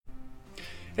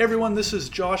Hey everyone, this is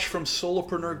Josh from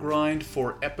Solopreneur Grind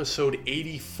for episode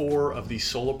 84 of the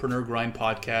Solopreneur Grind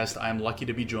podcast. I'm lucky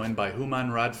to be joined by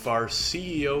Hooman Radfar,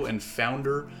 CEO and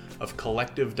founder of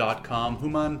Collective.com.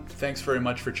 Hooman, thanks very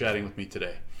much for chatting with me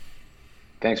today.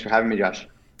 Thanks for having me, Josh.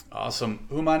 Awesome.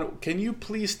 Hooman, can you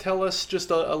please tell us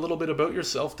just a little bit about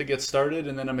yourself to get started,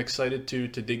 and then I'm excited to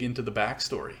dig into the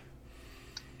backstory.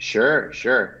 Sure.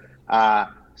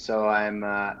 So I'm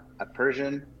a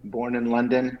Persian, born in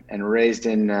London and raised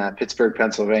in Pittsburgh,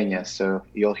 Pennsylvania. So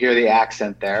you'll hear the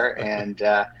accent there. And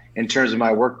in terms of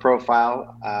my work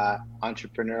profile,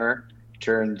 entrepreneur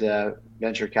turned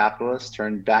venture capitalist,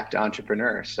 turned back to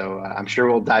entrepreneur. So I'm sure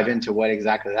we'll dive into what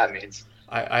exactly that means.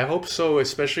 I hope so,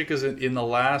 especially because in the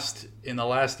last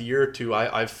year or two,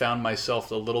 I've found myself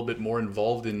a little bit more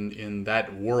involved in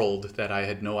that world that I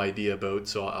had no idea about.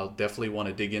 So I'll definitely want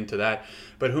to dig into that.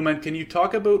 But Hooman, can you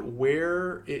talk about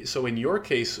so in your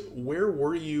case, where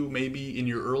were you maybe in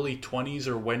your early 20s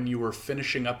or when you were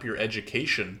finishing up your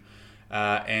education?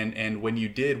 And when you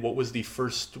did, what did the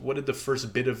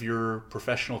first bit of your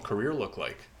professional career look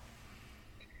like?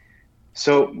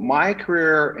 So my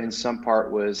career in some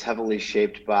part was heavily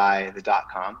shaped by the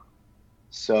dot-com.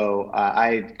 So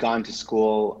I'd gone to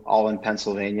school all in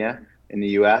Pennsylvania in the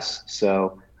US.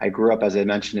 So I grew up, as I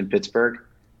mentioned, in Pittsburgh.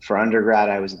 For undergrad,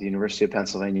 I was at the University of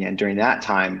Pennsylvania. And during that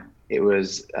time, it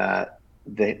was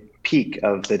the peak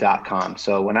of the dot-com.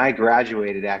 So when I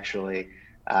graduated, actually,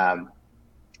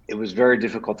 it was very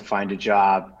difficult to find a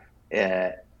job.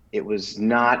 It was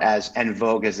not as en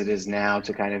vogue as it is now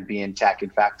to kind of be in tech. In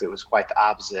fact, it was quite the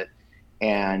opposite.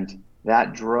 And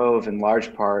that drove in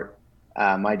large part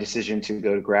my decision to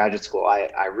go to graduate school.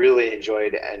 I really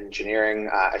enjoyed engineering.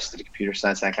 I studied computer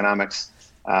science and economics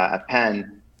at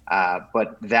Penn,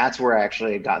 but that's where I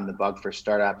actually had gotten the bug for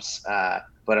startups.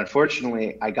 But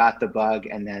unfortunately, I got the bug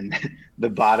and then the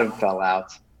bottom fell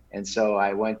out. And so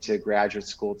I went to graduate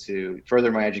school to further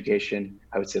my education.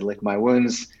 I would say lick my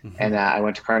wounds. Mm-hmm. And I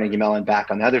went to Carnegie Mellon back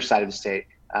on the other side of the state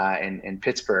in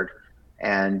Pittsburgh.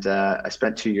 And I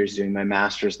spent 2 years doing my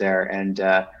master's there. And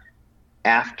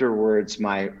afterwards,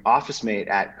 my office mate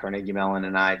at Carnegie Mellon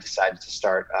and I decided to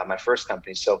start my first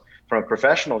company. So from a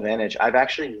professional vantage, I've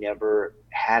actually never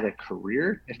had a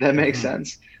career, if that makes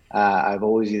sense. I've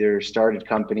always either started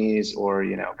companies or,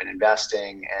 been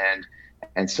investing.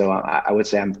 And so I would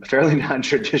say I'm fairly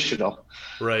non-traditional.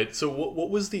 Right. So what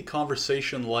was the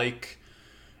conversation like,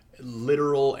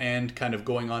 literal and kind of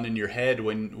going on in your head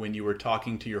when you were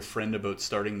talking to your friend about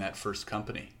starting that first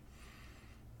company?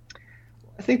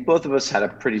 I think both of us had a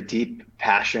pretty deep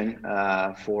passion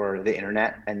for the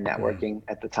internet and networking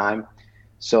at the time.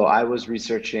 So I was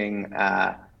researching,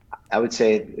 I would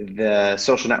say, the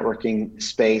social networking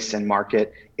space and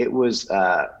market. It was,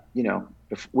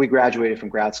 we graduated from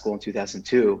grad school in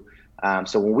 2002.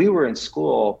 So when we were in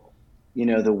school,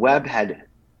 the web had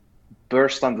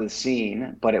burst onto the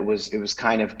scene, but it was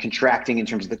kind of contracting in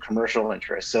terms of the commercial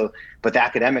interest. So, but the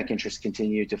academic interest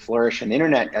continued to flourish, and the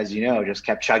internet, as you know, just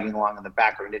kept chugging along in the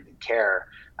background. It didn't care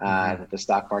that the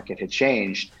stock market had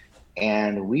changed,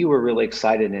 and we were really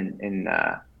excited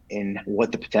in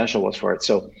what the potential was for it.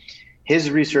 So, his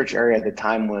research area at the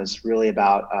time was really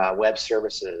about web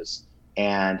services.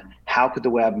 And how could the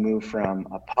web move from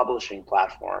a publishing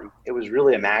platform? It was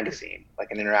really a magazine,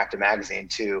 like an interactive magazine,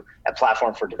 to a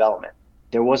platform for development.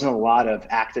 There wasn't a lot of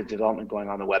active development going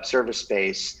on in the web service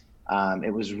space.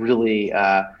 It was really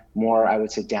more, I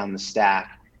would say, down the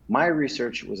stack. My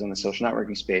research was in the social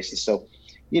networking space. And so,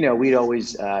 we'd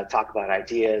always talk about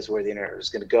ideas, where the internet was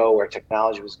going to go, where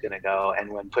technology was going to go.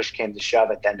 And when push came to shove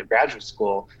at the end of graduate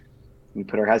school, we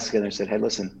put our heads together and said, hey,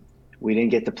 listen, we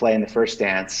didn't get to play in the first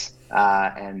dance.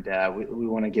 And we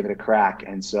want to give it a crack.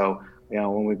 And so,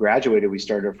 when we graduated, we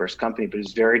started our first company, but it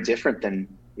was very different than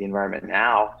the environment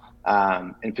now,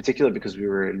 in particular because we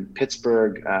were in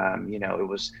Pittsburgh. It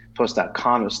was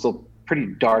post.com. It was still pretty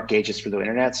dark ages for the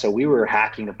internet. So we were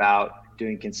hacking about,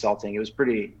 doing consulting. It was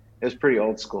pretty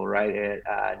old school, right?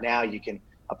 Now you can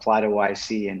apply to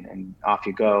YC and off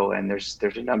you go. And there's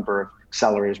a number of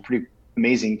accelerators, pretty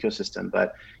amazing ecosystem.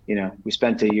 But, we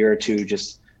spent a year or two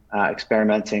just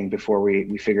experimenting before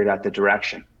we figured out the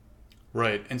direction.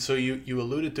 Right. And so you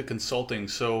alluded to consulting.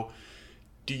 So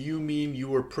do you mean you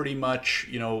were pretty much,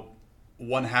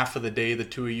 one half of the day, the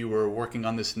two of you were working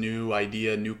on this new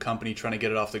idea, new company, trying to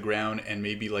get it off the ground, and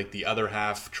maybe like the other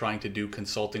half trying to do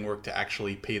consulting work to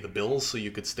actually pay the bills so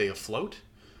you could stay afloat?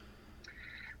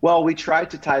 Well, we tried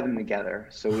to tie them together.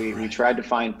 So we tried to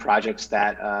find projects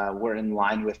that were in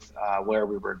line with where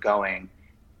we were going.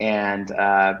 And,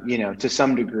 to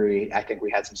some degree, I think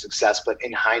we had some success. But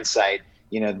in hindsight,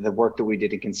 the work that we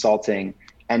did in consulting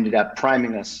ended up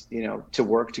priming us, to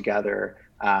work together,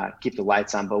 keep the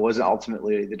lights on, but wasn't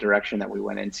ultimately the direction that we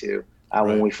went into when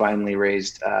Right. we finally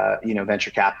raised,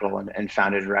 venture capital and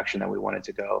found a direction that we wanted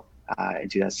to go in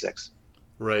 2006.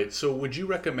 Right. So would you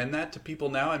recommend that to people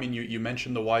now? I mean, you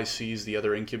mentioned the YCs, the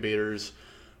other incubators.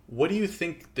 What do you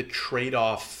think the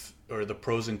trade-off or the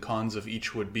pros and cons of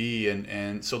each would be?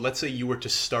 And so let's say you were to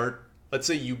start, let's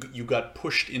say you got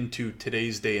pushed into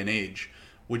today's day and age.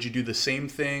 Would you do the same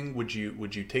thing? Would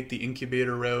you take the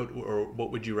incubator route, or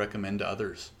what would you recommend to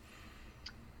others?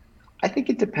 I think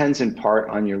it depends in part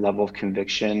on your level of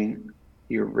conviction,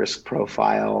 your risk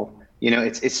profile.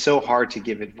 It's so hard to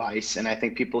give advice, and I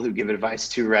think people who give advice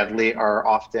too readily are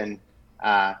often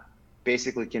uh,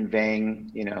 basically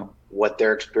conveying, what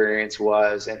their experience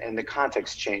was, and the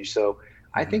context changed. So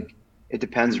I Hmm. think it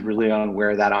depends really on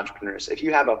where that entrepreneur is. If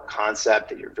you have a concept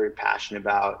that you're very passionate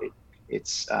about,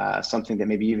 it's something that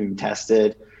maybe you've even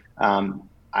tested.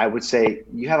 I would say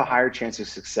you have a higher chance of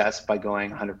success by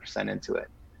going 100% into it.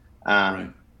 Right.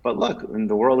 But look, and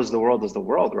the world is the world is the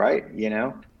world, right?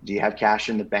 Do you have cash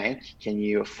in the bank? Can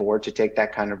you afford to take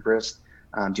that kind of risk?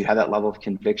 Do you have that level of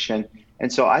conviction?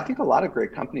 And so I think a lot of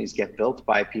great companies get built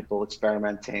by people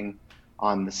experimenting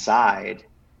on the side.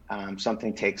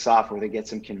 Something takes off where they get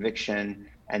some conviction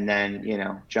and then,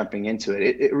 jumping into it.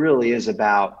 It really is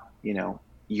about,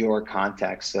 your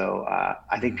context. So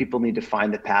I think Hmm. people need to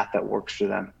find the path that works for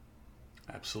them.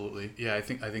 Absolutely. Yeah, I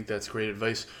think that's great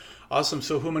advice. Awesome.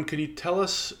 So Human, can you tell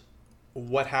us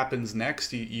what happens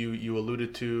next? You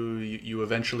alluded to you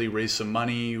eventually raised some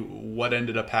money. What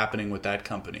ended up happening with that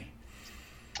company?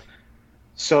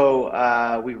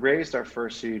 So we raised our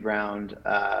first seed round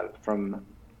from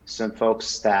some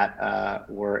folks that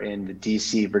were in the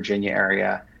DC, Virginia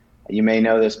area. You may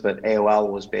know this, but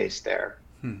AOL was based there.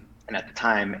 Hmm. And at the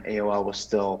time, AOL was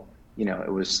still,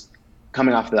 it was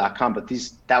coming off the .com, but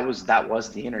that was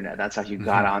the internet. That's how you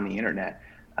got Hmm. on the internet.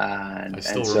 I And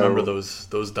still remember so,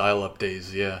 those dial-up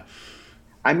days. Yeah.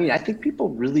 I mean, I think people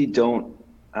really don't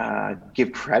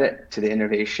give credit to the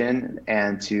innovation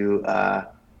and to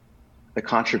the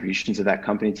contributions of that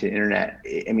company to the internet.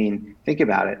 I mean, think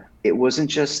about it. It wasn't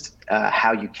just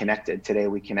how you connected. Today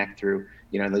we connect through,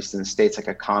 at least in the States, like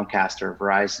a Comcast or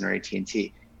Verizon or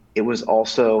AT&T. It was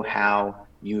also how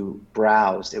you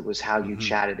browsed. It was how you Hmm.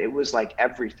 chatted. It was like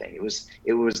everything. It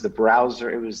was the browser.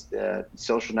 It was the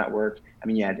social network. I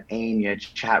mean, you had AIM, you had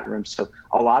chat rooms. So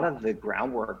a lot of the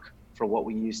groundwork for what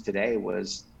we use today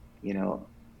was, you know,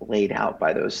 laid out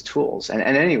by those tools. And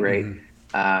at any rate, Hmm.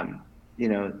 um,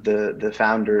 the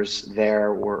founders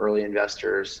there were early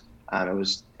investors. It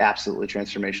was absolutely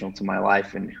transformational to my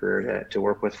life and career to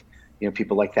work with,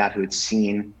 people like that who had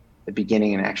seen the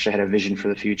beginning and actually had a vision for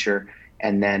the future.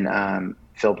 And then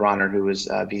Phil Bronner, who was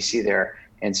VC there.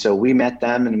 And so we met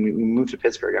them and we moved to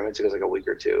Pittsburgh. I mean, it took us like a week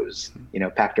or two. It was,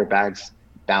 packed our bags,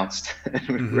 bounced, and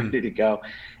we were Hmm. ready to go.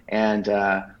 And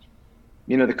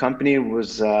the company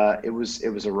was it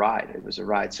was a ride. It was a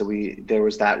ride. So there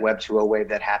was that Web 2.0 wave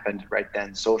that happened right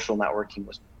then. Social networking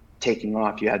was taking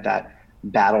off. You had that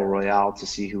battle royale to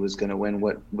see who was going to win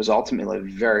what was ultimately a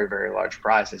very, very large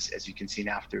prize, as you can see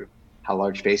now through how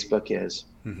large Facebook is.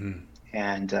 Hmm.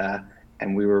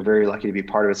 And we were very lucky to be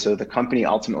part of it. So the company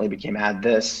ultimately became Add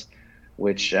This,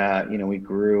 which we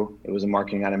grew. It was a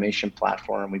marketing automation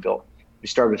platform. We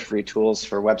started with free tools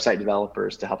for website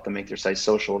developers to help them make their sites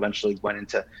social. Eventually went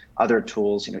into other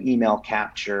tools, email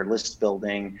capture, list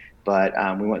building. But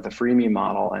we went with the freemium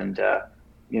model, and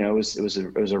it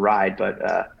was a ride. But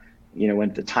when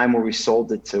at the time where we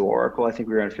sold it to Oracle, I think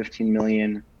we were on 15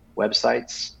 million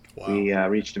websites. Wow. We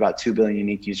reached about 2 billion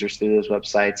unique users through those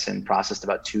websites and processed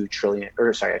about 1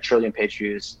 trillion page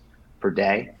views per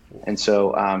day. And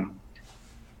so,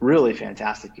 really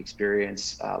fantastic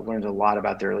experience. Learned a lot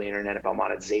about the early internet, about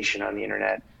monetization on the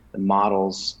internet, the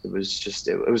models. It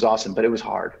was awesome, but it was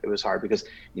hard. It was hard because,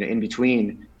 in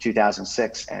between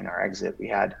 2006 and our exit, we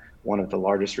had one of the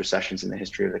largest recessions in the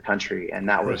history of the country. And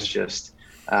that was Right. just,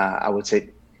 I would say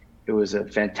it was a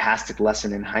fantastic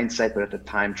lesson in hindsight, but at the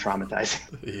time traumatizing.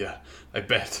 Yeah, I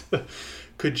bet.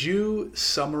 Could you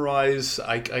summarize?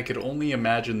 I could only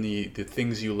imagine the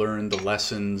things you learned, the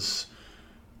lessons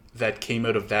that came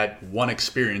out of that one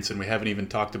experience, and we haven't even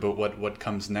talked about what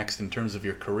comes next in terms of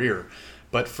your career.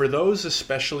 But for those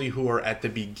especially who are at the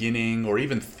beginning or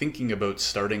even thinking about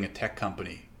starting a tech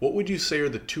company, what would you say are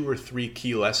the two or three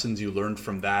key lessons you learned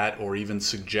from that, or even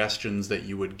suggestions that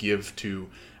you would give to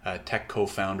tech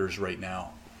co-founders right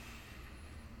now?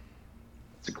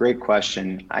 It's a great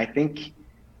question. I think,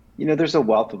 there's a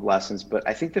wealth of lessons, but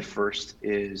I think the first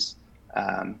is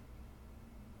um,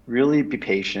 really be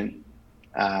patient.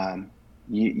 Um,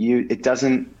 it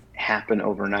doesn't happen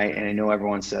overnight. And I know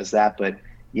everyone says that, but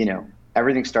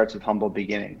everything starts with humble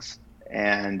beginnings.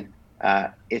 And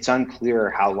it's unclear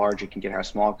how large it can get, how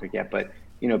small it could get, but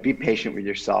be patient with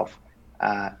yourself.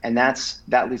 And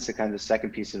that leads to kind of the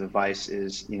second piece of advice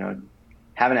is,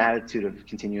 have an attitude of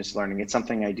continuous learning. It's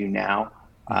something I do now.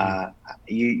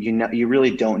 You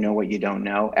really don't know what you don't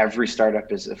know. Every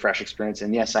startup is a fresh experience.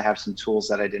 And yes, I have some tools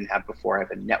that I didn't have before. I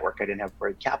have a network I didn't have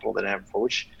before, capital that I didn't have before,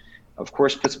 which of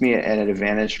course puts me at an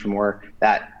advantage from where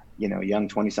that, young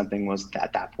 20 something was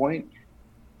at that point.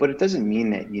 But it doesn't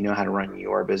mean that you know how to run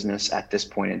your business at this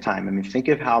point in time. I mean, think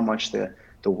of how much the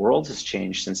world has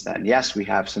changed since then. Yes, we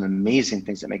have some amazing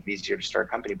things that make it easier to start a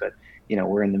company, but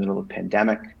we're in the middle of a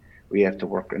pandemic. We have to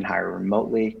work and hire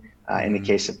remotely. In the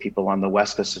case of people on the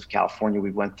west coast of California,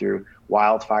 we went through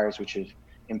wildfires, which have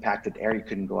impacted the air. You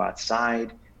couldn't go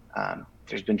outside.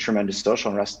 There's been tremendous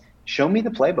social unrest. Show me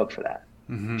the playbook for that.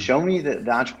 Show me that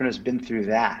the entrepreneur's been through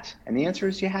that. And the answer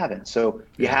is you haven't. So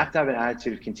you have to have an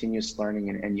attitude of continuous learning,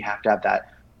 and you have to have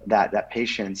that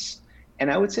patience. And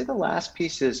I would say the last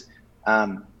piece is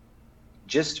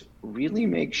just really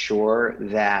make sure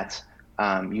that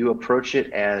you approach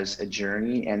it as a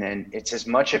journey, and then it's as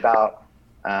much about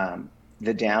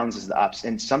the downs as the ups.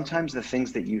 And sometimes the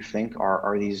things that you think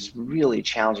are these really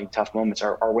challenging, tough moments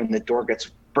are when the door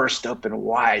gets burst open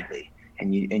widely,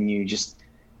 and you just,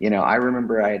 I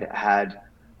remember I'd had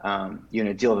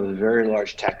a deal with a very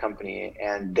large tech company,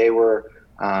 and they were,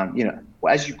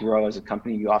 as you grow as a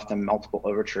company, you often have multiple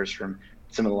overtures from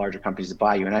some of the larger companies to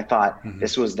buy you. And I thought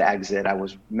this was the exit. I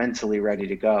was mentally ready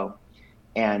to go.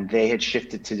 And they had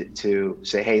shifted to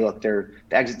say, hey, look, the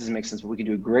exit doesn't make sense, but we can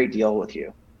do a great deal with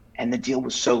you. And the deal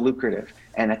was so lucrative.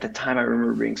 And at the time, I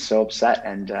remember being so upset.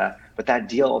 But that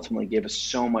deal ultimately gave us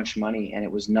so much money, and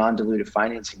it was non-dilutive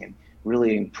financing and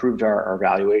really improved our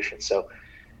valuation. So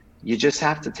you just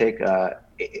have to take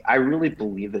I really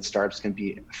believe that startups can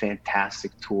be a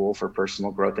fantastic tool for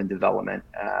personal growth and development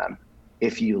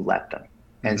if you let them.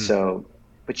 And so,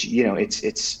 but you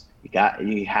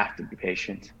have to be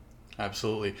patient.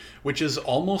 Absolutely. Which is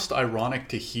almost ironic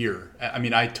to hear. I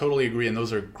mean, I totally agree, and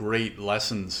those are great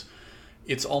lessons.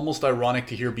 It's almost ironic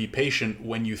to hear be patient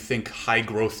when you think high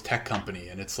growth tech company,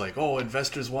 and it's like, oh,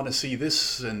 investors want to see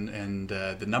this, and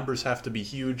the numbers have to be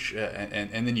huge,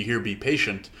 and then you hear be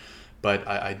patient. But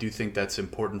I do think that's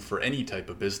important for any type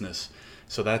of business.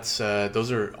 So that's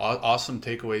those are awesome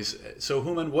takeaways. So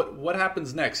Hooman, what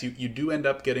happens next? You do end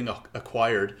up getting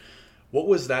acquired. What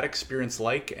was that experience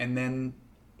like? And then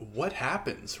what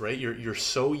happens, right? You're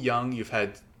so young. You've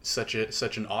had such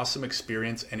an awesome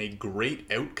experience and a great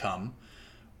outcome.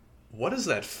 What does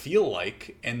that feel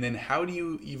like? And then how do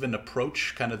you even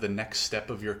approach kind of the next step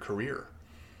of your career?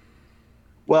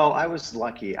 Well, I was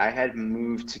lucky. I had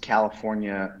moved to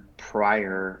California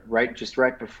prior, just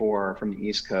right before, from the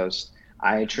East Coast.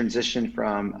 I had transitioned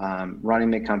from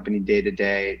running the company day to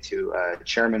day to a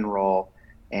chairman role,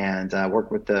 and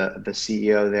worked with the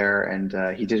CEO there,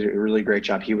 and he did a really great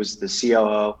job. He was the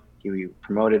COO. We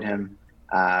promoted him,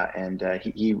 and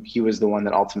he was the one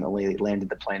that ultimately landed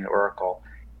the plane at Oracle.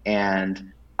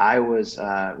 And I was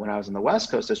when I was on the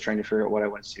West Coast, I was trying to figure out what I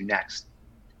wanted to do next.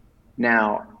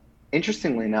 Now,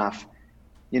 interestingly enough,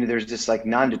 there's this like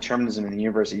non-determinism in the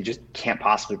universe that you just can't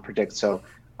possibly predict. So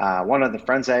one of the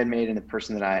friends I had made and the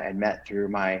person that I had met through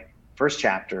my first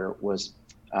chapter was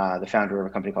the founder of a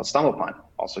company called StumbleUpon,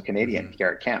 also Canadian,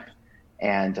 Garrett Kemp.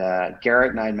 And Garrett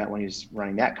and I had met when he was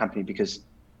running that company because,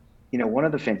 one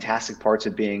of the fantastic parts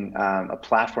of being a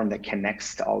platform that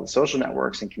connects to all the social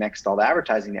networks and connects to all the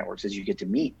advertising networks is you get to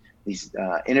meet these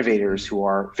innovators who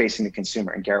are facing the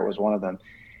consumer. And Garrett was one of them.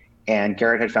 And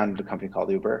Garrett had founded a company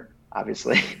called Uber,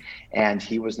 obviously, and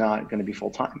he was not going to be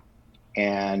full-time.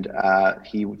 And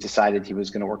he decided he was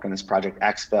going to work on this project,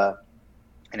 Expa.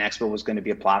 And Expo was going to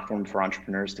be a platform for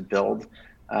entrepreneurs to build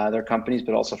their companies,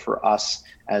 but also for us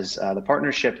as the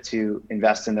partnership to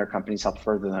invest in their companies, help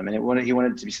further them. And he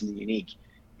wanted it to be something unique.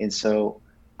 And so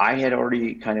I had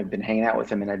already kind of been hanging out with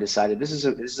him, and I decided this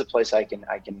is a place I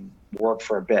can work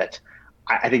for a bit.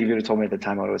 I think if you would have told me at the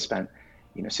time I would have spent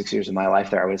 6 years of my life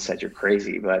there, I would have said you're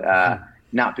crazy, but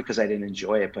not because I didn't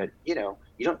enjoy it, but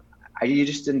you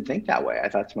just didn't think that way. I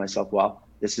thought to myself, well,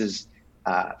 this is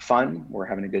fun. We're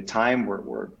having a good time.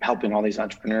 We're helping all these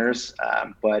entrepreneurs.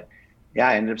 But yeah,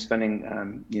 I ended up spending,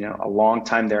 a long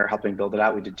time there helping build it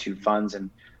out. We did 2 funds, and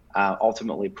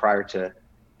ultimately prior to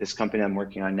this company I'm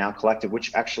working on now, Collective,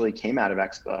 which actually came out of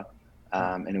Expo,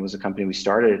 and it was a company we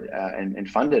started and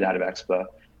funded out of Expo.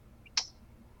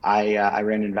 I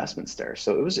ran investments there.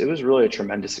 So it was really a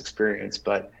tremendous experience,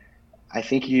 but I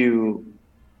think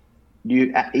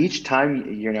each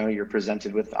time you're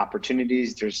presented with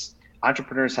opportunities. There's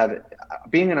entrepreneurs have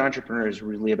Being an entrepreneur is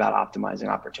really about optimizing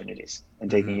opportunities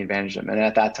and Hmm. taking advantage of them. And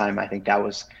at that time, I think that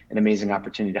was an amazing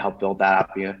opportunity to help build that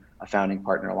up, be a founding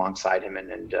partner alongside him,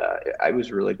 and it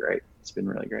was really great. It's been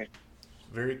really great.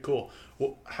 Very cool.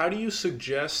 Well, how do you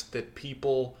suggest that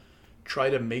people try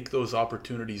to make those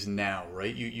opportunities now,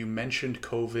 right? You mentioned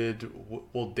COVID.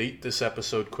 We'll date this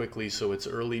episode quickly, so it's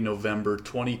early November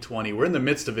 2020. We're in the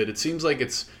midst of it. It seems like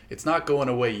it's not going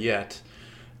away yet.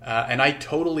 And I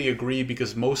totally agree,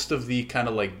 because most of the kind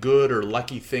of like good or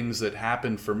lucky things that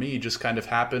happened for me just kind of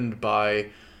happened by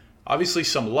obviously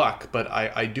some luck, but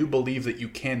I do believe that you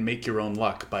can make your own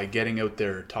luck by getting out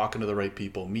there, talking to the right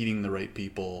people, meeting the right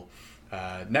people,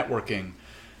 networking.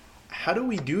 How do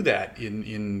we do that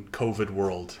in COVID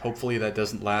world? Hopefully that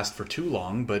doesn't last for too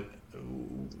long, but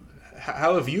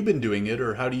how have you been doing it,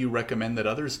 or how do you recommend that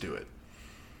others do it?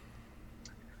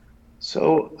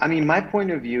 So, I mean, my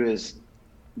point of view is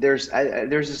there's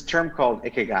this term called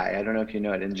ikigai. I don't know if you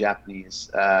know it in Japanese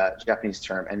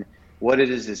term. And what it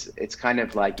is it's kind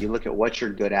of like you look at what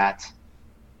you're good at,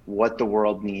 what the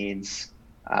world needs,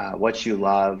 what you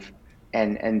love,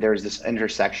 and there's this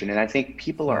intersection. And I think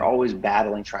people are Hmm. always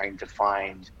battling, trying to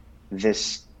find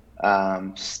this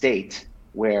state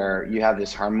where you have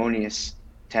this harmonious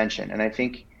tension. And I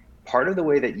think part of the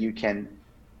way that you can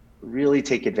really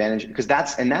take advantage, because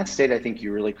that's in that state, I think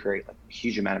you really create like a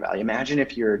huge amount of value. Imagine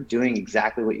if you're doing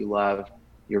exactly what you love,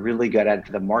 you're really good at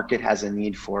it, the market has a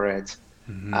need for it.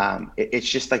 Hmm. It's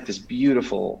just like this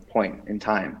beautiful point in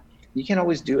time. You can't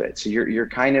always do it, so you're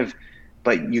kind of,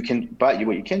 what you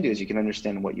can do is you can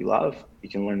understand what you love. You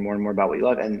can learn more and more about what you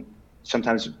love, and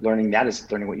sometimes learning that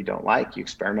is learning what you don't like. You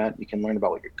experiment. You can learn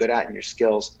about what you're good at and your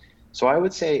skills. So I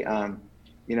would say,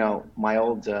 my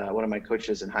old one of my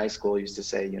coaches in high school used to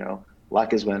say,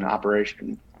 luck is when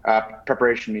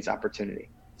preparation meets opportunity.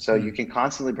 So Hmm. you can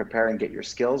constantly prepare and get your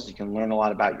skills. You can learn a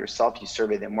lot about yourself. You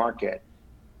survey the market,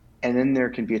 and then there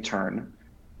can be a turn.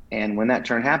 And when that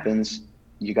turn happens,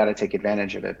 you got to take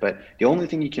advantage of it. But the only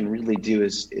thing you can really do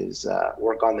is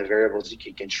work on the variables you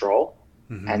can control,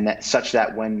 Hmm. and that such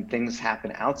that when things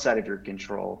happen outside of your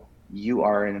control, you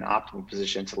are in an optimal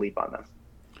position to leap on them.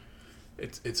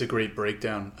 It's a great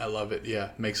breakdown. I love it. Yeah,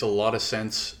 makes a lot of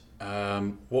sense.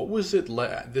 What was it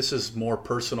like? This is more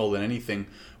personal than anything.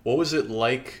 What was it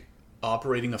like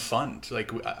operating a fund?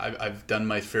 Like I've done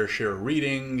my fair share of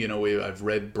reading. I've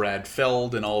read Brad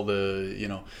Feld and all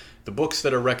the books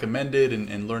that are recommended,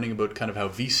 and learning about kind of how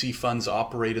VC funds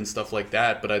operate and stuff like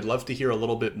that. But I'd love to hear a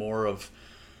little bit more of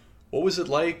what was it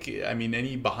like? I mean,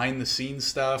 any behind the scenes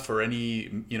stuff or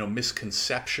any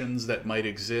misconceptions that might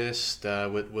exist?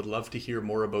 Would love to hear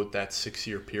more about that 6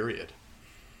 year period.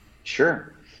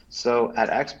 Sure. So at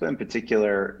Expo in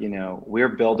particular, we're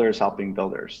builders helping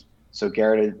builders. So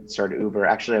Garrett had started Uber.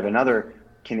 Actually, I have another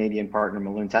Canadian partner,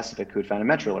 Maloon Tesovic, who had founded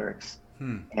Metrolyrics.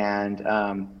 Hmm. And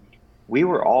we'd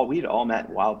all met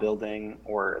while building,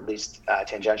 or at least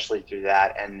tangentially through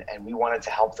that. And we wanted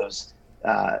to help those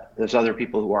other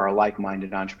people who are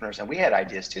like-minded entrepreneurs. And we had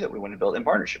ideas too that we wanted to build in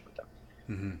partnership with them.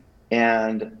 Hmm.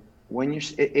 And when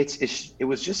it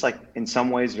was just like in some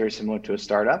ways very similar to a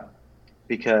startup,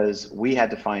 because we had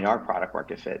to find our product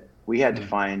market fit. We had to Hmm.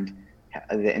 find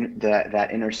that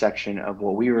intersection of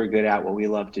what we were good at, what we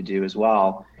love to do as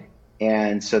well.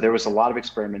 And so there was a lot of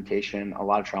experimentation, a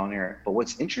lot of trial and error. But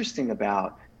what's interesting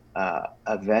about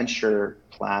a venture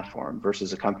platform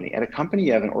versus a company, at a company,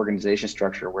 you have an organization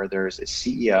structure where there's a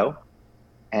CEO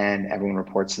and everyone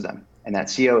reports to them. And that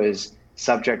CEO is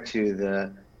subject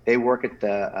to they work at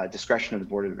the discretion of the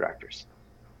board of directors.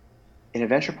 In a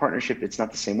venture partnership, it's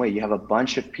not the same way. You have a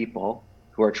bunch of people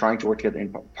who are trying to work together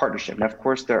in partnership. And of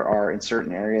course, there are in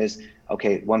certain areas,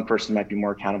 okay, one person might be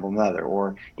more accountable than the other,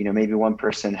 or maybe one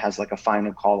person has like a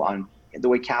final call on the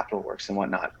way capital works and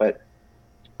whatnot. But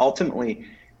ultimately,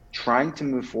 trying to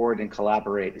move forward and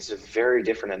collaborate is a very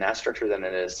different in that structure than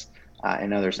it is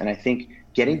in others. And I think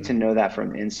getting Hmm. to know that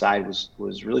from the inside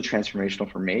was really transformational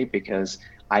for me, because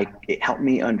it helped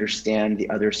me understand the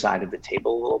other side of the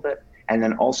table a little bit. And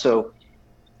then also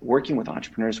working with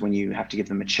entrepreneurs when you have to give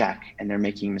them a check and they're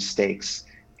making mistakes,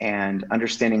 and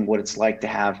understanding what it's like to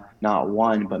have not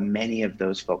one but many of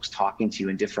those folks talking to you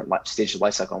in different stages of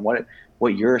life cycle, and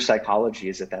what your psychology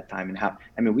is at that time. And how,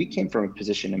 I mean, we came from a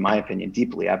position, in my opinion,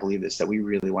 deeply, I believe this, that we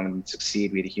really wanted them to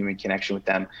succeed. We had a human connection with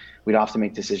them. We'd often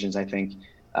make decisions, I think,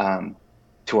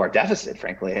 to our deficit,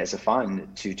 frankly, as a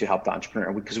fund to help the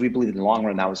entrepreneur, because we believed in the long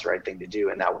run that was the right thing to do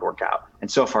and that would work out.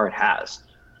 And so far it has.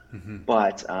 Hmm.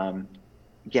 But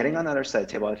getting on the other side of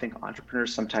the table, I think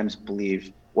entrepreneurs sometimes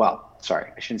believe, well,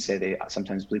 sorry, I shouldn't say they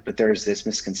sometimes believe, but there's this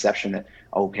misconception that,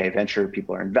 okay, venture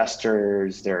people are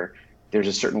investors, there's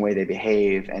a certain way they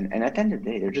behave. And at the end of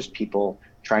the day, they're just people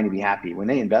trying to be happy. When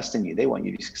they invest in you, they want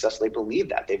you to be successful. They believe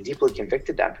that. They've deeply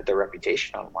convicted that, put their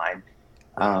reputation on the line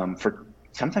Right. for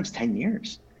sometimes 10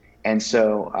 years. And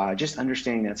so just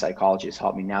understanding that psychology has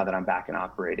helped me now that I'm back in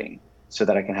operating so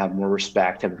that I can have more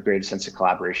respect, have a greater sense of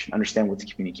collaboration, understand what to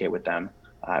communicate with them.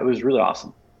 It was really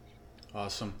awesome.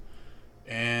 Awesome.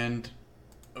 And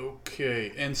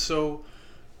okay. And so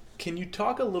can you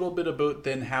talk a little bit about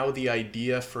then how the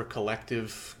idea for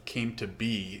Collective came to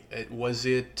be? Was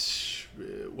it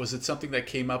something that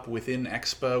came up within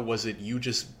Expa? Was it you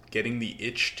just getting the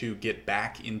itch to get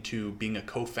back into being a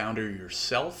co-founder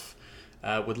yourself?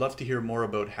 Would love to hear more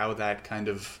about how that kind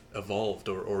of evolved,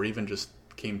 or even just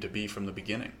came to be from the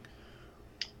beginning.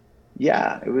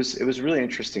 Yeah, it was really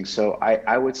interesting. So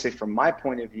I would say from my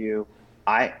point of view,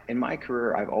 I in my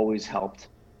career I've always helped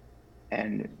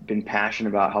and been passionate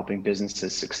about helping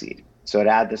businesses succeed. So at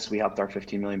Addus, we helped our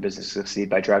 15 million businesses succeed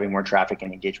by driving more traffic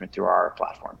and engagement through our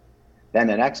platform. Then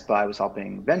at Expo, I was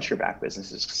helping venture-backed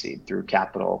businesses succeed through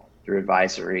capital, through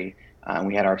advisory.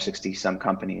 We had our 60 some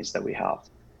companies that we helped.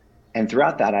 And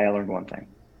throughout that, I learned one thing: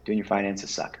 doing your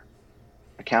finances suck.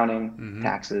 Accounting, Mm-hmm.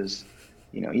 taxes,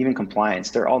 even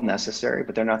compliance, they're all necessary,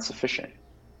 but they're not sufficient.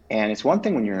 And it's one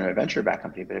thing when you're in a venture-backed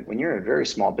company, but when you're a very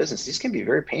small business, these can be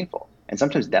very painful and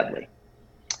sometimes deadly.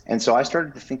 And so I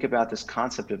started to think about this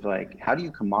concept of like, how do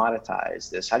you commoditize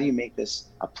this? How do you make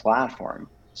this a platform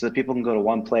so that people can go to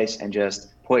one place and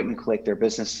just point and click their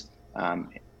business,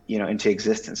 into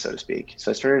existence, so to speak.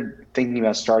 So I started thinking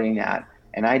about starting that,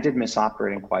 and I did miss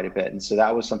operating quite a bit. And so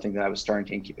that was something that I was starting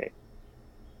to incubate.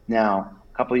 Now,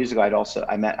 a couple of years ago,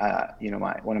 I met,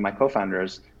 one of my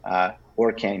co-founders,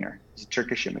 Or Kaner. He's a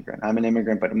Turkish immigrant. I'm an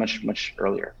immigrant, but much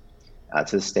earlier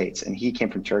to the States. And he came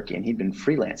from Turkey and he'd been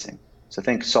freelancing. So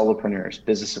think solopreneurs,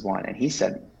 business of one. And he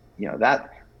said,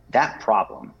 that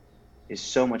problem is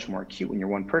so much more acute when you're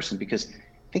one person, because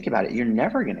think about it, you're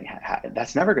never going to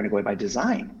that's never going to go away by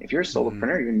design. If you're a Mm-hmm.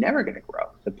 solopreneur, you're never going to grow.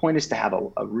 The point is to have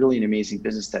a really an amazing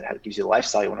business that gives you the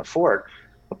lifestyle you want to afford.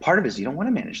 But part of it is you don't want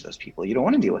to manage those people. You don't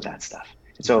want to deal with that stuff.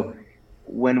 And Mm-hmm. so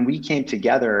when we came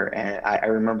together, and I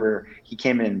remember he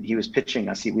came in, he was pitching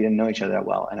us. We didn't know each other that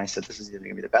well. And I said, this is either going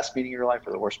to be the best meeting of your life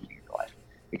or the worst meeting of your life,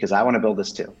 because I want to build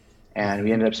this too. And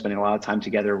we Mm-hmm. ended up spending a lot of time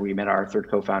together. We met our third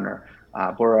co-founder,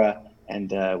 Bora,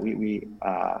 and we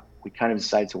kind of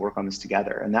decided to work on this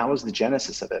together. And that was the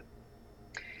genesis of it.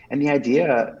 And the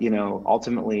idea,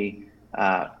 ultimately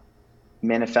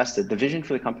manifested. The vision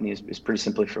for the company is pretty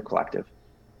simply for Collective.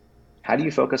 How do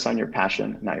you focus on your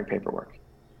passion, not your paperwork?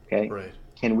 Okay. Right.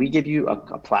 Can we give you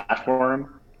a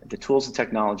platform, the tools and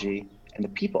technology, and the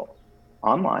people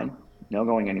online, no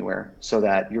going anywhere, so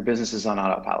that your business is on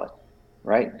autopilot,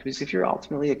 right? Because if you're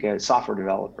ultimately like a software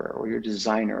developer, or you're a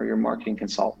designer, or you're a marketing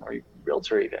consultant, or you're a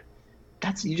realtor even,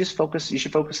 you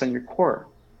should focus on your core.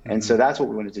 And Mm-hmm. so that's what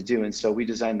we wanted to do. And so we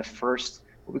designed the first,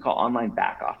 what we call online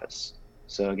back office.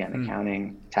 So again, Mm.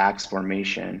 accounting, tax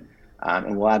formation,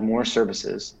 and we'll add more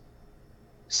services.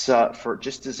 So for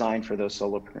just designed for those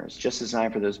solopreneurs, just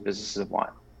designed for those businesses of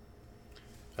one.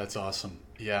 That's awesome.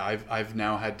 Yeah, I've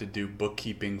now had to do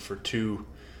bookkeeping for two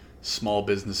small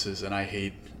businesses, and I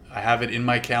have it in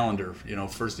my calendar.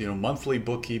 First, monthly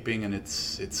bookkeeping, and it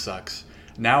sucks.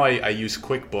 Now I use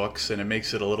QuickBooks, and it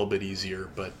makes it a little bit easier.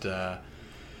 But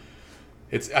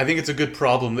I think it's a good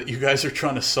problem that you guys are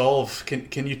trying to solve.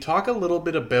 Can you talk a little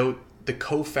bit about the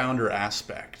co-founder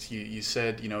aspect? You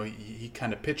said he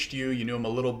kind of pitched you. You knew him a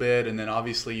little bit, and then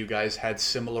obviously you guys had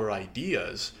similar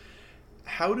ideas.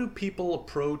 How do people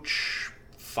approach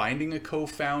finding a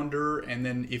co-founder? And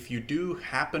then if you do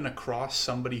happen across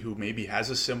somebody who maybe has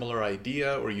a similar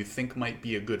idea or you think might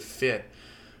be a good fit,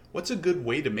 what's a good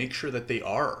way to make sure that they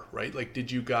are, right? Like,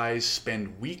 did you guys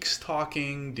spend weeks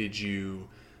talking? Did you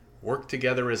work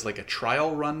together as like a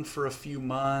trial run for a few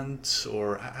months?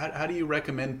 Or how do you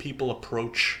recommend people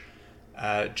approach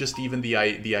just even the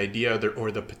idea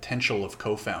or the potential of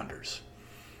co-founders?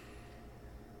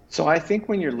 So I think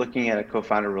when you're looking at a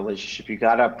co-founder relationship, you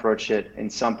got to approach it in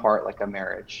some part like a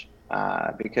marriage,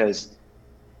 because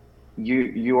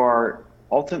you are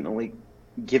ultimately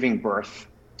giving birth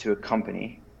to a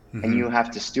company, and Mm-hmm. you have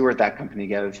to steward that company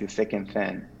together through thick and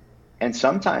thin. And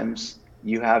sometimes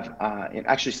you have, and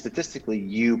actually statistically,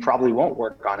 you probably won't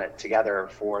work on it together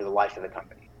for the life of the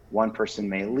company. One person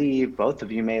may leave, both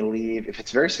of you may leave. If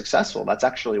it's very successful, that's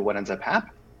actually what ends up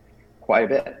happening quite a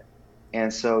bit.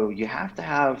 And so you have to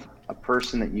have a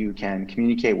person that you can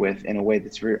communicate with in a way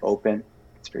that's very open,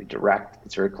 it's very direct,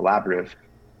 it's very collaborative.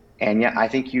 And yeah, I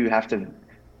think you have to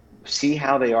see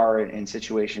how they are in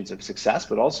situations of success,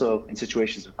 but also in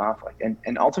situations of conflict.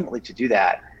 And ultimately, to do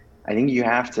that, I think you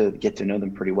have to get to know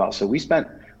them pretty well. So we spent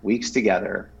weeks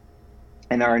together,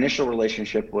 and our initial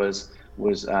relationship was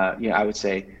I would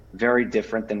say very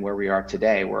different than where we are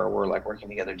today, where we're like working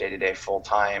together day to day, full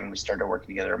time. We started working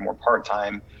together more part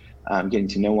time, getting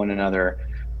to know one another,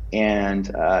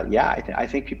 and I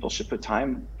think people should put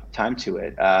time to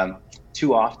it.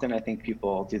 Too often, I think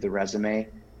people do the resume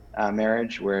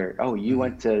marriage where, oh,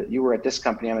 Mm-hmm. you were at this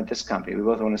company, I'm at this company. We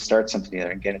both want to start something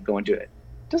together and go and do it.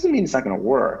 Doesn't mean it's not going to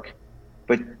work,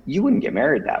 but you wouldn't get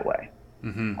married that way.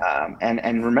 Mm-hmm.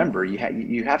 And remember,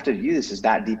 you have to view this as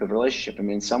that deep of a relationship. I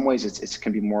mean, in some ways, it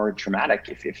can be more traumatic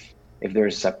if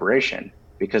there's separation,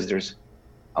 because there's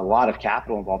a lot of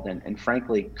capital involved and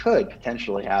frankly could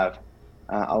potentially have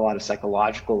a lot of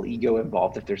psychological ego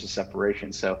involved if there's a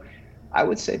separation. So I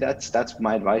would say that's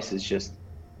my advice, is just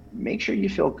make sure you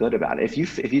feel good about it.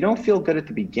 If you don't feel good at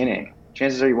the beginning,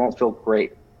 chances are you won't feel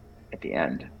great at the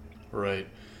end. Right.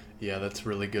 Yeah, that's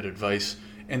really good advice.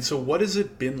 And so, what has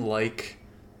it been like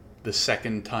the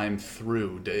second time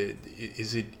through?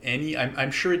 Is it any?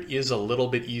 I'm sure it is a little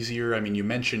bit easier. I mean, you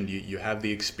mentioned you have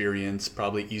the experience,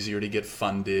 probably easier to get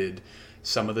funded.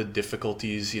 Some of the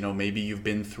difficulties, maybe you've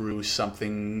been through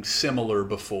something similar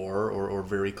before or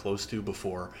very close to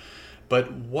before. But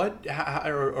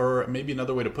or maybe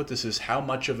another way to put this is, how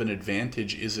much of an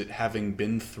advantage is it having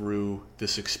been through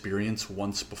this experience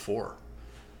once before?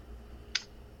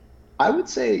 I would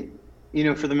say,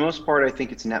 for the most part, I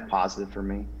think it's net positive for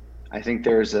me. I think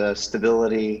there's a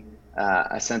stability,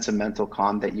 a sense of mental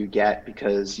calm that you get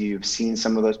because you've seen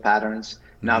some of those patterns,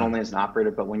 not Mm-hmm. only as an operator,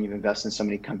 but when you've invested in so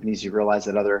many companies, you realize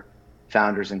that other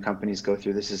founders and companies go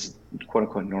through this is quote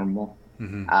unquote normal.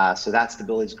 Mm-hmm. So that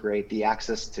stability is great. The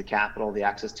access to capital, the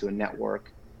access to a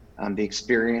network, the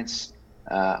experience,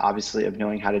 obviously, of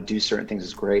knowing how to do certain things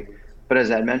is great. But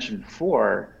as I mentioned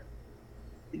before,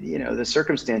 the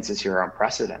circumstances here are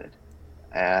unprecedented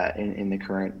in the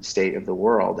current state of the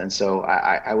world. And so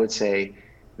I would say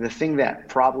the thing that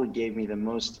probably gave me the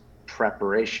most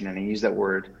preparation, and I use that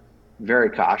word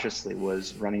very cautiously,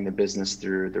 was running the business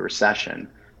through the recession,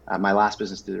 my last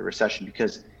business through the recession,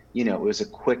 because, it was a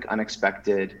quick,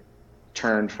 unexpected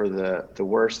turn for the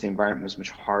worse. The environment was much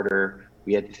harder.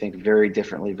 We had to think very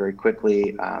differently, very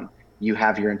quickly. You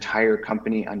have your entire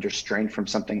company under strain from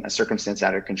a circumstance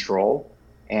out of control.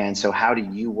 And so how do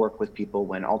you work with people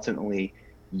when ultimately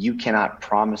you cannot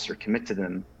promise or commit to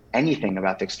them anything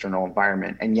about the external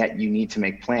environment, and yet you need to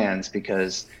make plans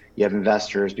because you have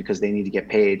investors, because they need to get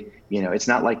paid? It's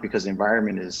not like because the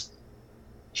environment is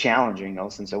challenging, all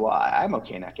of a sudden say, well, I'm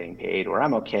okay not getting paid, or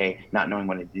I'm okay not knowing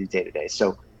what to do day to day.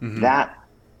 So Mm-hmm. that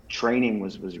training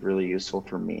was really useful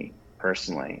for me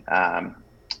personally.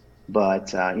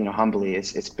 But humbly,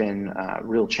 it's been a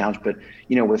real challenge. But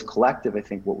with Collective, I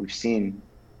think what we've seen,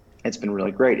 it's been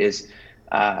really great, is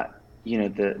uh,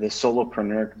 the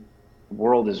solopreneur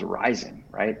world is rising,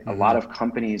 right? A lot Mm-hmm. of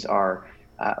companies are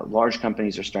large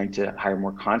companies are starting to hire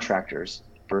more contractors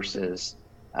versus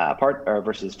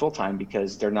versus full time,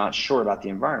 because they're not sure about the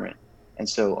environment. And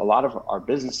so a lot of our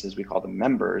businesses, we call them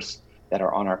members, that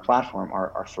are on our platform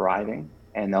are thriving,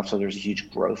 and also there's a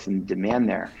huge growth in demand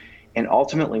there. And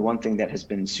ultimately, one thing that has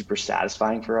been super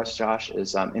satisfying for us, Josh,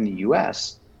 is in the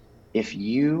US, if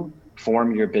you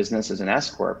form your business as an S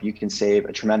corp, you can save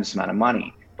a tremendous amount of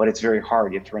money, but it's very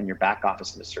hard. You have to run your back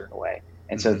office in a certain way,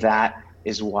 and so Mm-hmm. that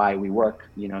is why we work,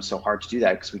 so hard to do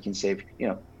that, because we can save,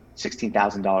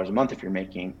 $16,000 a month if you're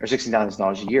making, or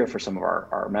 $16,000 a year for some of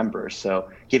our members. So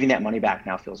giving that money back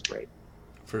now feels great.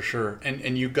 For sure.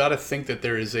 And you got to think that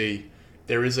there is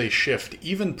a shift,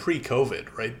 even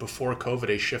pre-COVID, right? Before COVID,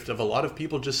 a shift of a lot of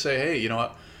people just say, hey, you know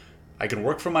what? I can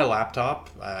work from my laptop.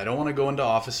 I don't want to go into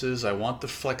offices. I want the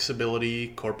flexibility.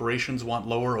 Corporations want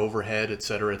lower overhead, et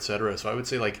cetera, et cetera. So I would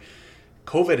say, like,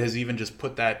 COVID has even just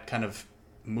put that kind of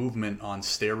movement on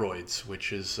steroids,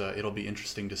 which is, it'll be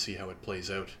interesting to see how it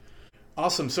plays out.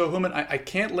 Awesome. So, Hooman, I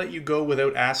can't let you go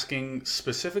without asking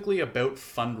specifically about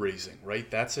fundraising,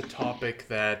 right? That's a topic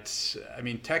that, I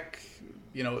mean, tech,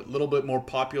 a little bit more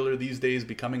popular these days,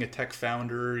 becoming a tech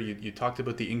founder. You talked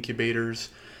about the incubators,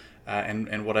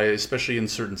 and what I, especially in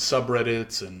certain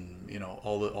subreddits and,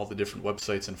 all the different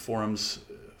websites and forums,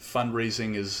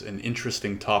 fundraising is an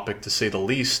interesting topic to say the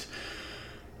least.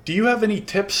 Do you have any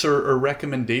tips or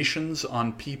recommendations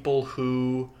on people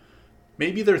who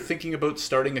maybe they're thinking about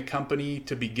starting a company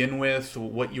to begin with,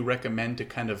 what you recommend to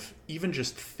kind of even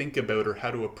just think about, or how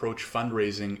to approach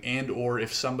fundraising, and or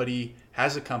if somebody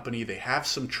has a company, they have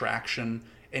some traction,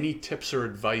 any tips or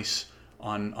advice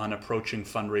on approaching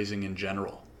fundraising in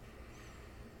general?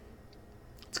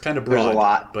 It's kind of There's a broad,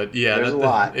 lot. but yeah, There's a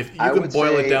lot. if you I could would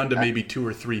boil it say down to maybe 2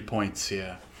 or 3 points,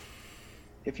 yeah.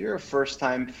 if you're a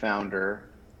first-time founder,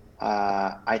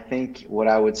 I think what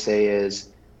I would say is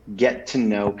get to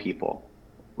know people,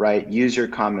 right? Use your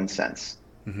common sense.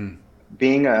 Mm-hmm.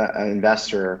 Being an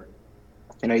investor,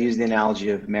 and I use the analogy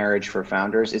of marriage for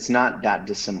founders, it's not that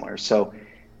dissimilar. So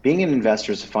being an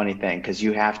investor is a funny thing because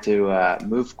you have to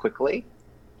move quickly.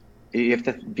 You have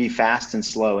to be fast and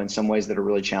slow in some ways that are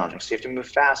really challenging. So you have to move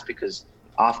fast because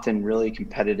often really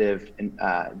competitive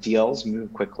deals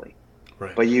move quickly,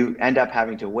 Right. but you end up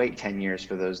having to wait 10 years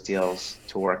for those deals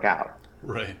to work out.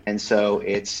 Right. And so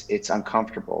it's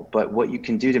uncomfortable. But what you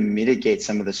can do to mitigate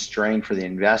some of the strain for the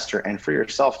investor and for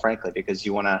yourself, frankly, because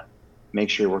you want to make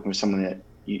sure you're working with someone that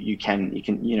you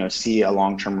can see a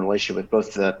long-term relationship with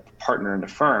both the partner and the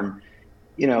firm,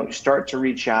 start to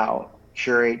reach out,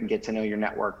 curate and get to know your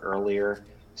network earlier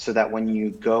so that when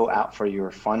you go out for your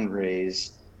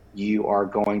fundraise, you are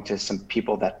going to some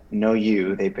people that know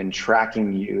you, they've been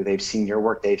tracking you, they've seen your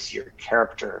work, they see your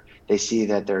character, they see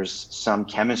that there's some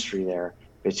chemistry there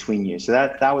between you. So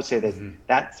that I would say that Mm-hmm.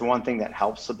 that's the one thing that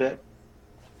helps a bit.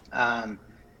 And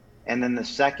then the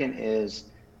second is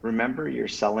remember you're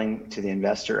selling to the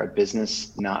investor a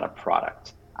business, not a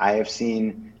product. I have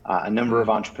seen a number of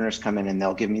entrepreneurs come in and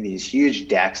they'll give me these huge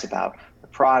decks about the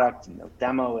product and they'll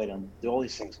demo it and do all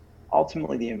these things.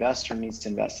 Ultimately, the investor needs to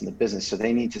invest in the business. So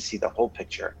they need to see the whole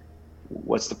picture.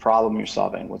 What's the problem you're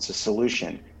solving? What's the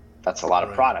solution? That's a lot of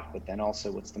Right. product, but then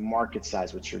also what's the market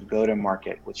size? What's your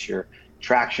go-to-market? What's your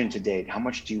traction to date? How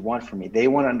much do you want from me? They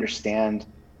want to understand,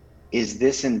 is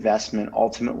this investment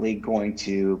ultimately going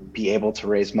to be able to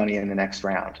raise money in the next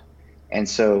round? And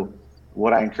so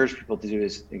what I encourage people to do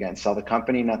is, again, sell the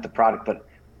company, not the product. But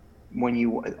when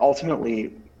you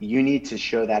you need to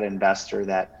show that investor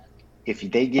that if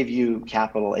they give you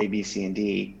capital A, B, C, and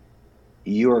D,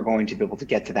 you are going to be able to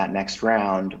get to that next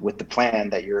round with the plan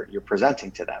that you're presenting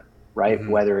to them, right?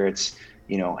 Mm-hmm. Whether it's,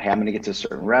 hey, I'm going to get to a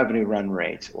certain revenue run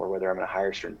rate, or whether I'm going to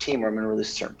hire a certain team, or I'm going to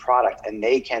release a certain product, and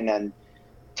they can then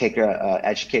take a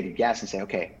educated guess and say,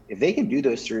 okay, if they can do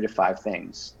those 3 to 5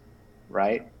 things,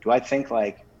 right? Do I think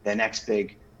like the next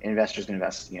big investor is going to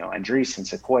invest, Andreessen and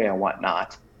Sequoia and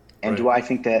whatnot? And Right. do I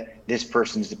think that this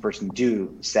person is the person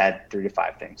do said 3 to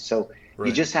 5 things? So you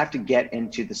Right. just have to get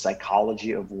into the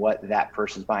psychology of what that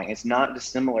person's buying. It's not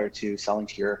dissimilar to selling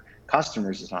to your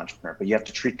customers as an entrepreneur, but you have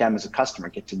to treat them as a customer,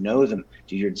 get to know them,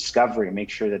 do your discovery, make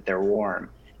sure that they're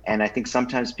warm. And I think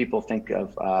sometimes people think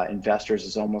of investors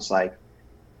as almost like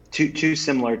too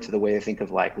similar to the way they think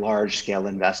of like large scale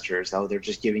investors. Oh, they're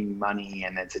just giving you money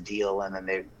and it's a deal and then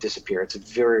they disappear. It's a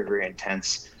very, very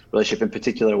intense relationship, in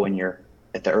particular when you're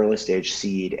at the early stage,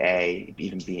 seed, A,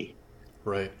 even B.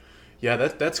 Right. Yeah,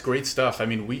 that's great stuff. I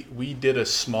mean, we did a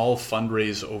small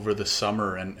fundraise over the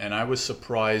summer, and I was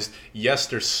surprised. Yes,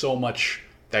 there's so much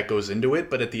that goes into it,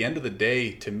 but at the end of the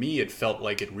day, to me, it felt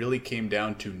like it really came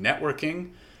down to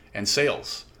networking and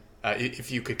sales.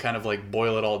 If you could kind of like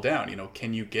boil it all down,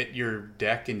 can you get your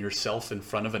deck and yourself in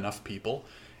front of enough people,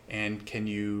 and can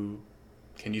you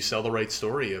sell the right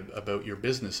story about your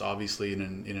business, obviously in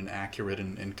an accurate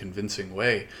and convincing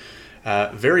way.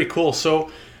 Very cool.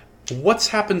 So what's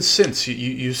happened since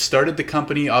you started the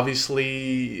company?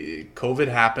 Obviously COVID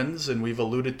happens and we've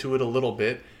alluded to it a little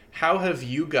bit. How have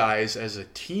you guys as a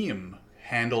team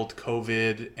handled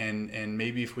COVID, and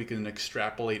maybe if we can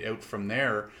extrapolate out from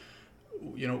there,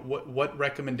 what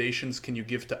recommendations can you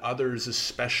give to others,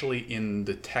 especially in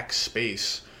the tech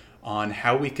space, on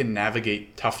how we can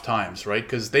navigate tough times, right?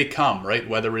 Because they come, right?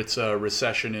 Whether it's a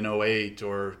recession in '08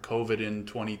 or COVID in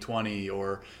 2020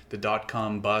 or the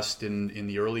dot-com bust in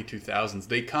the early 2000s,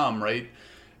 they come, right?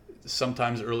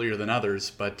 Sometimes earlier than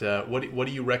others. But what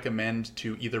do you recommend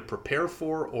to either prepare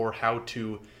for or how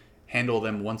to handle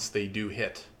them once they do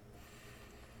hit?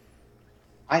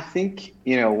 I think,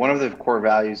 one of the core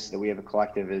values that we have a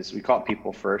collective is we call it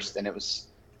people first. And it was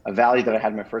a value that I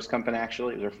had in my first company,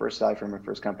 actually. It was our first value from my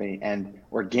first company. And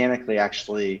organically,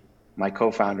 actually, my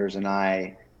co-founders and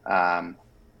I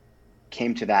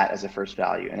came to that as a first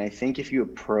value. And I think if you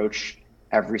approach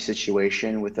every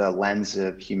situation with a lens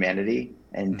of humanity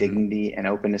and dignity and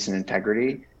openness and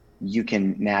integrity, you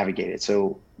can navigate it.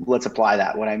 So let's apply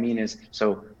that. What I mean is,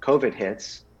 so COVID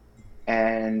hits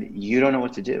and you don't know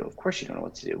what to do. Of course you don't know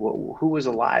what to do. Well, who was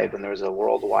alive when there was a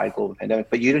worldwide global pandemic,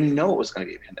 but you didn't know it was going to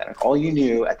be a pandemic. All you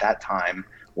knew at that time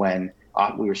when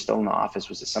we were still in the office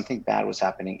was that something bad was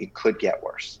happening. It could get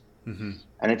worse. Mm-hmm.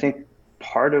 And I think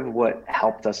part of what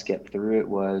helped us get through it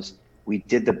was we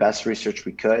did the best research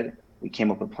we could. We came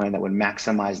up with a plan that would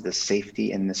maximize the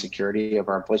safety and the security of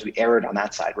our employees. We erred on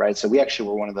that side, right? So we actually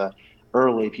were one of the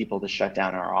early people to shut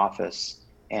down our office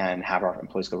and have our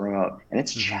employees go remote. And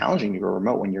it's Hmm. challenging to go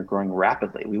remote when you're growing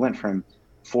rapidly. We went from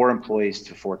 4 employees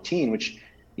to 14, which,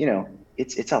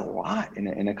 it's a lot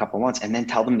in a couple of months, and then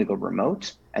tell them to go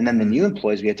remote. And then the Hmm. new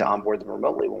employees, we had to onboard them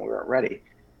remotely when we weren't ready.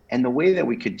 And the way that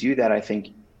we could do that, I think,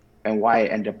 and why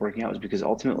it ended up working out was because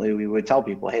ultimately we would tell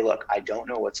people, hey, look, I don't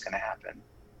know what's going to happen,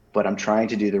 but I'm trying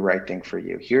to do the right thing for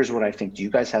you. Here's what I think. Do you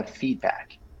guys have feedback?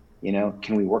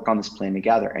 Can we work on this plan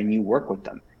together? And you work with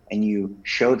them and you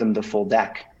show them the full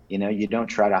deck. You don't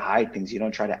try to hide things. You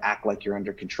don't try to act like you're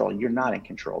under control. You're not in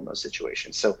control in those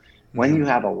situations. So when Hmm. you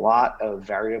have a lot of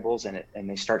variables and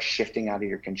they start shifting out of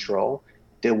your control,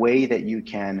 the way that you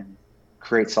can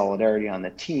create solidarity on the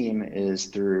team is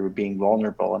through being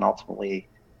vulnerable and ultimately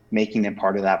making them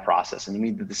part of that process. And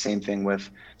we did the same thing with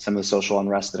some of the social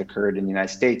unrest that occurred in the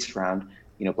United States around,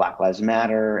 Black Lives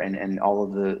Matter and all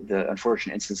of the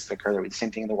unfortunate incidents that occurred. The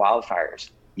same thing in the wildfires.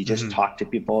 You just Hmm. talk to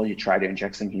people, you try to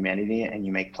inject some humanity, and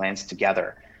you make plans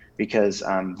together. Because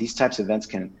these types of events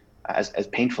can, as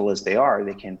painful as they are,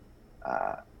 they can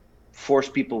uh, force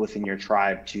people within your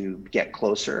tribe to get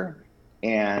closer.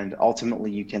 And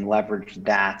ultimately, you can leverage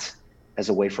that as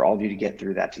a way for all of you to get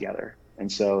through that together.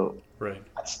 And so Right.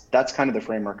 that's kind of the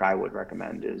framework I would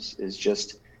recommend is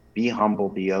just be humble,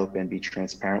 be open, be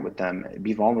transparent with them,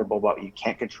 be vulnerable about what you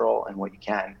can't control and what you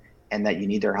can, and that you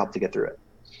need their help to get through it.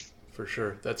 For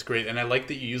sure. That's great. And I like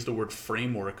that you use the word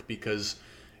framework because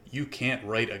you can't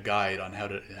write a guide on how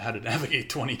to navigate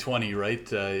 2020, right?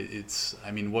 It's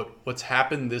I mean what's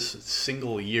happened this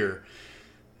single year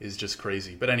is just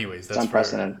crazy. But anyways, It's that's for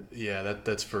unprecedented. yeah,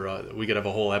 that's for we could have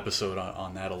a whole episode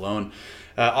on that alone.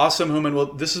 Awesome, Hooman. Well,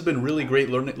 this has been really great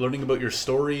learning about your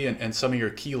story and some of your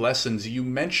key lessons. You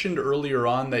mentioned earlier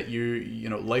on that you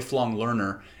know lifelong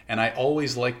learner, and I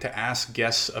always like to ask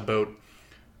guests about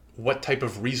what type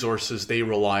of resources they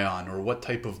rely on or what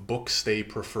type of books they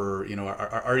prefer. You know,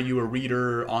 are you a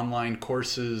reader, online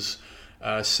courses,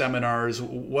 seminars?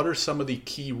 What are some of the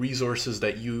key resources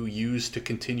that you use to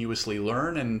continuously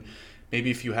learn? And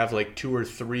maybe if you have like two or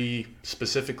three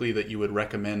specifically that you would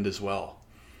recommend as well.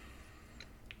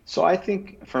 So I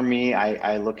think for me,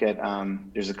 I look at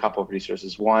there's a couple of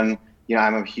resources. One,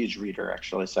 I'm a huge reader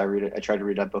actually, so I try to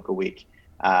read a book a week,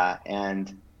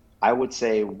 and I would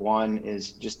say one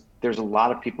is just there's a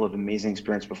lot of people with amazing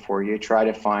experience before you. Try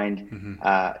to find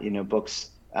Hmm. books,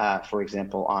 for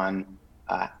example, on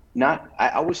not. I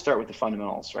always start with the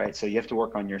fundamentals, right? So you have to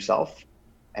work on yourself,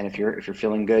 and if you're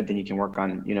feeling good, then you can work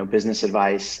on business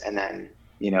advice, and then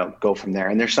go from there.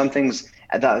 And there's some things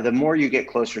the more you get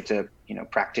closer to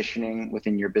practicing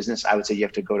within your business, I would say you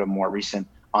have to go to more recent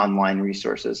online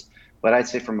resources. But I'd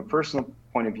say from a personal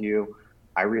point of view,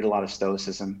 I read a lot of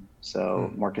Stoicism,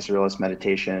 so Marcus Aurelius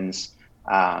Meditations,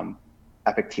 um,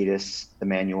 Epictetus, the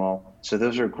manual. So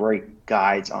those are great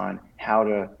guides on how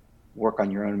to work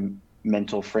on your own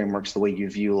mental frameworks, the way you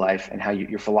view life, and how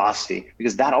your philosophy,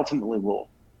 because that ultimately will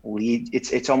lead.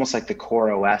 It's almost like the core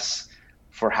OS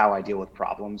for how I deal with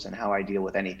problems and how I deal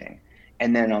with anything.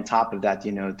 And then on top of that,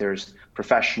 there's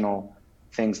professional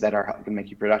things that are going to make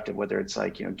you productive, whether it's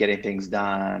like, getting things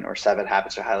done or 7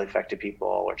 habits of highly effective people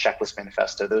or checklist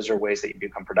manifesto. Those are ways that you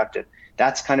become productive.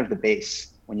 That's kind of the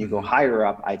base. When you go Hmm. higher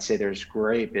up, I'd say there's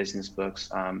great business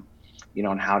books, on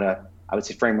how to, I would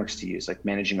say frameworks to use, like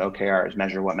managing OKRs,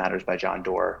 Measure What Matters by John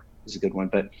Doerr is a good one.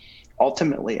 But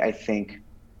ultimately, I think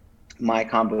my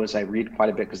combo is I read quite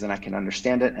a bit because then I can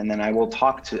understand it, and then I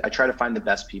try to find the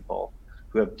best people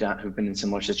who've been in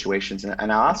similar situations,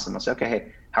 and I'll ask them. I'll say, okay,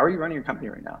 hey, how are you running your company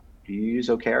right now? Do you use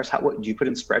OKRs? What do you put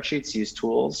in spreadsheets? Use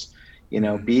tools?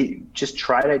 Hmm. Be just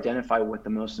try to identify what the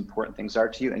most important things are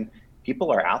to you. And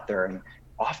people are out there, and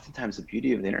oftentimes the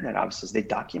beauty of the internet, obviously, is they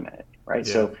document it, right?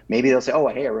 Yeah. So maybe they'll say, oh,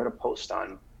 hey, I wrote a post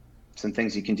on some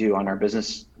things you can do on our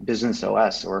business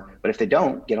OS, but if they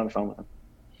don't, get on the phone with them.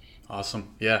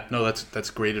 Awesome. Yeah. No, that's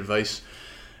great advice.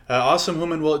 Awesome,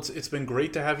 Hooman. Well, it's been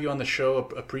great to have you on the show.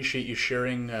 Appreciate you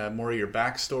sharing more of your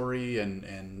backstory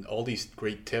and all these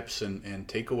great tips and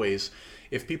takeaways.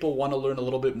 If people want to learn a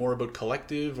little bit more about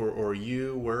Collective or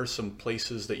you, where are some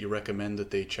places that you recommend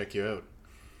that they check you out?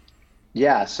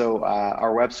 Yeah, so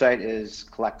our website is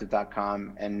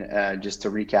collective.com, and just to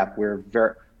recap,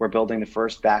 we're building the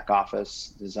first back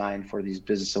office designed for these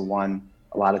business of one.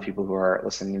 A lot of people who are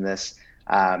listening to this,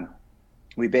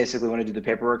 we basically want to do the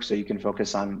paperwork so you can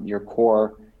focus on your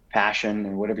core passion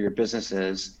and whatever your business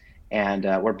is. And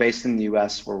we're based in the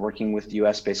U.S. We're working with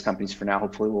U.S. based companies for now.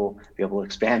 Hopefully, we'll be able to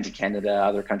expand to Canada,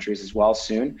 other countries as well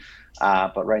soon.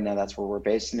 But right now, that's where we're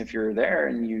based. And if you're there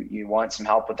and you want some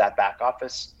help with that back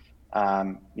office,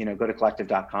 go to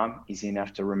collective.com. Easy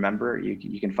enough to remember.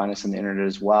 You can find us on the internet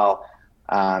as well.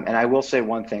 And I will say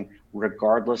one thing,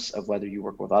 regardless of whether you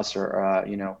work with us or,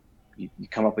 you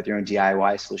come up with your own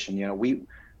DIY solution,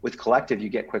 with Collective, you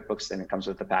get QuickBooks, then it comes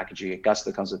with the package. You get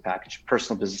Gusto comes with the package.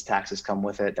 Personal business taxes come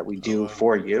with it that we do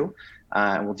for you.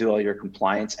 And we'll do all your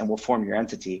compliance and we'll form your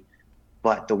entity.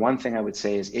 But the one thing I would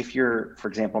say is if you're, for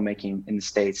example, making in the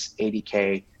States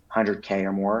 80K, 100K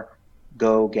or more,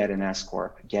 go get an S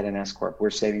Corp. Get an S Corp. We're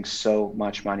saving so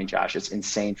much money, Josh. It's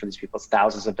insane for these people. It's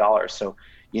thousands of dollars. So,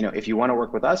 if you want to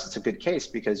work with us, it's a good case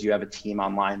because you have a team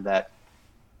online that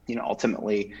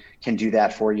ultimately can do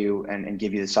that for you and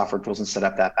give you the software tools and set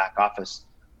up that back office.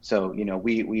 So,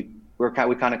 we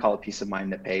kind of call it peace of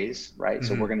mind that pays, right?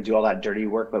 Mm-hmm. So we're going to do all that dirty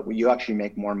work, but you actually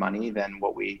make more money than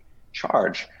what we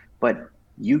charge. But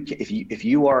if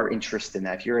you are interested in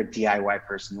that, if you're a DIY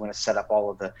person, you want to set up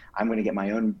I'm going to get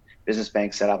my own business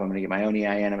bank set up, I'm going to get my own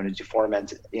EIN, I'm going to do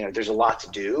Forment, there's a lot to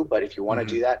do, but if you want to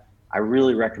do that, I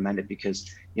really recommend it because,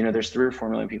 there's 3 or 4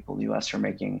 million people in the US who are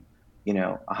making,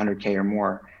 100K or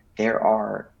more. There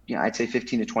are, I'd say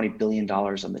 $15 to $20 billion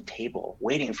on the table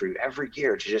waiting for you every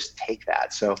year to just take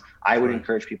that. So I would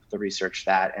encourage people to research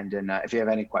that. And then if you have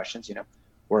any questions,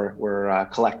 we're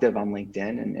Collective on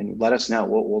LinkedIn and let us know.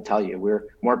 We'll tell you. We're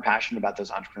more passionate about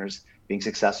those entrepreneurs being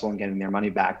successful and getting their money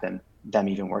back than them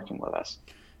even working with us.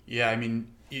 Yeah, I mean,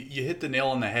 you hit the nail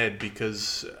on the head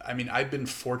because, I've been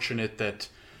fortunate that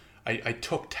I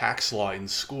took tax law in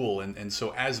school. And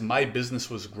so as my business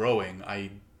was growing, I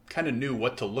kind of knew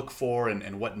what to look for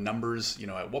and what numbers,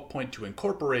 at what point to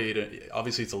incorporate.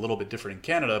 Obviously, it's a little bit different in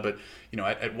Canada, but,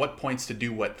 at what points to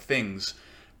do what things.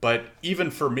 But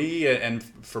even for me and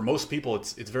for most people,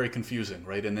 it's very confusing,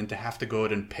 right? And then to have to go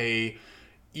out and pay,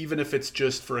 even if it's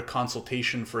just for a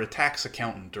consultation for a tax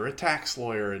accountant or a tax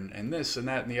lawyer and this and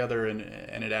that and the other, and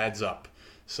it adds up.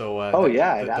 So it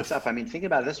adds up. Think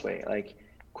about it this way, like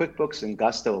QuickBooks and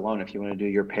Gusto alone, if you want to do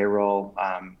your payroll,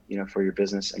 for your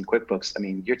business and QuickBooks,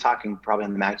 you're talking probably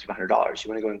in the magnitude of $100.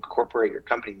 You want to go incorporate your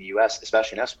company in the US,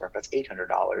 especially in S Corp, that's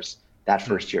 $800 that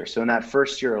first year. So in that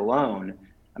first year alone,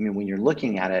 when you're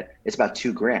looking at it, it's about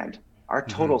 $2,000. Our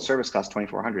total service costs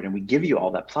 $2,400, and we give you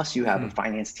all that. Plus, you have a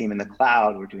finance team in the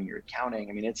cloud. We're doing your accounting.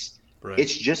 It's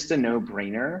just a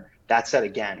no-brainer. That said,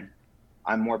 again,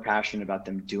 I'm more passionate about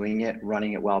them doing it,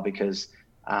 running it well, because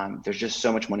there's just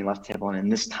so much money left on the table. And in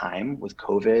this time with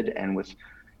COVID and with,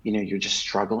 you're just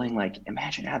struggling. Like,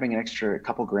 imagine having an extra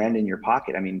couple grand in your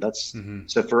pocket. That's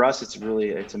so for us, it's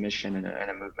a mission and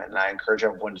a movement. And I encourage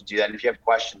everyone to do that. And if you have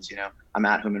questions, I'm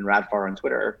at Hooman Radfar on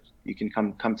Twitter. You can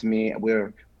come to me.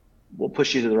 We'll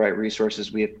push you to the right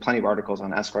resources. We have plenty of articles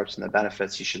on S Corps and the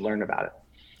benefits. You should learn about it.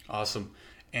 Awesome.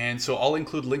 And so I'll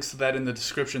include links to that in the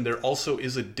description. There also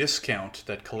is a discount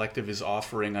that Collective is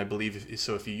offering, I believe.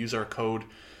 So if you use our code,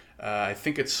 I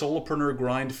think it's Solopreneur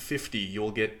Grind 50.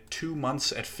 You'll get 2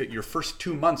 months your first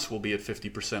 2 months will be at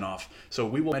 50% off. So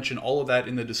we will mention all of that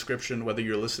in the description, whether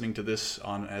you're listening to this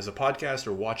as a podcast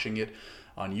or watching it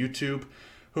on YouTube.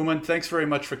 Hooman, thanks very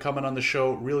much for coming on the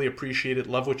show. Really appreciate it.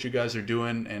 Love what you guys are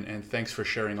doing, and thanks for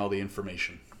sharing all the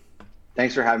information.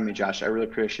 Thanks for having me, Josh. I really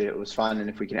appreciate it. It was fun, and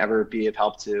if we can ever be of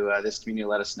help to this community,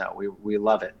 let us know. We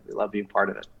love it. We love being part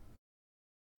of it.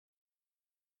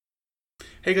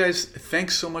 Hey guys,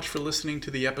 thanks so much for listening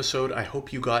to the episode. I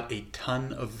hope you got a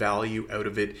ton of value out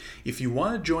of it. If you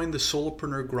want to join the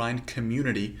Solopreneur Grind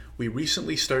community, we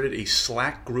recently started a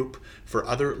Slack group for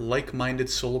other like-minded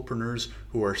solopreneurs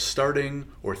who are starting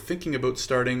or thinking about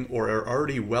starting or are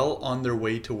already well on their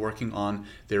way to working on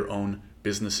their own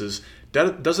businesses.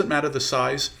 Doesn't matter the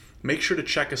size. Make sure to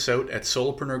check us out at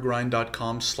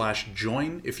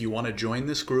solopreneurgrind.com/join if you want to join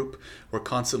this group. We're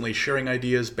constantly sharing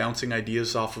ideas, bouncing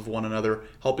ideas off of one another,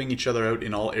 helping each other out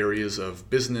in all areas of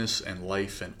business and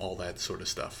life and all that sort of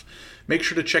stuff. Make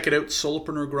sure to check it out,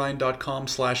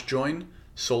 solopreneurgrind.com/join,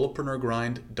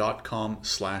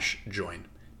 solopreneurgrind.com/join.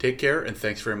 Take care, and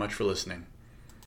thanks very much for listening.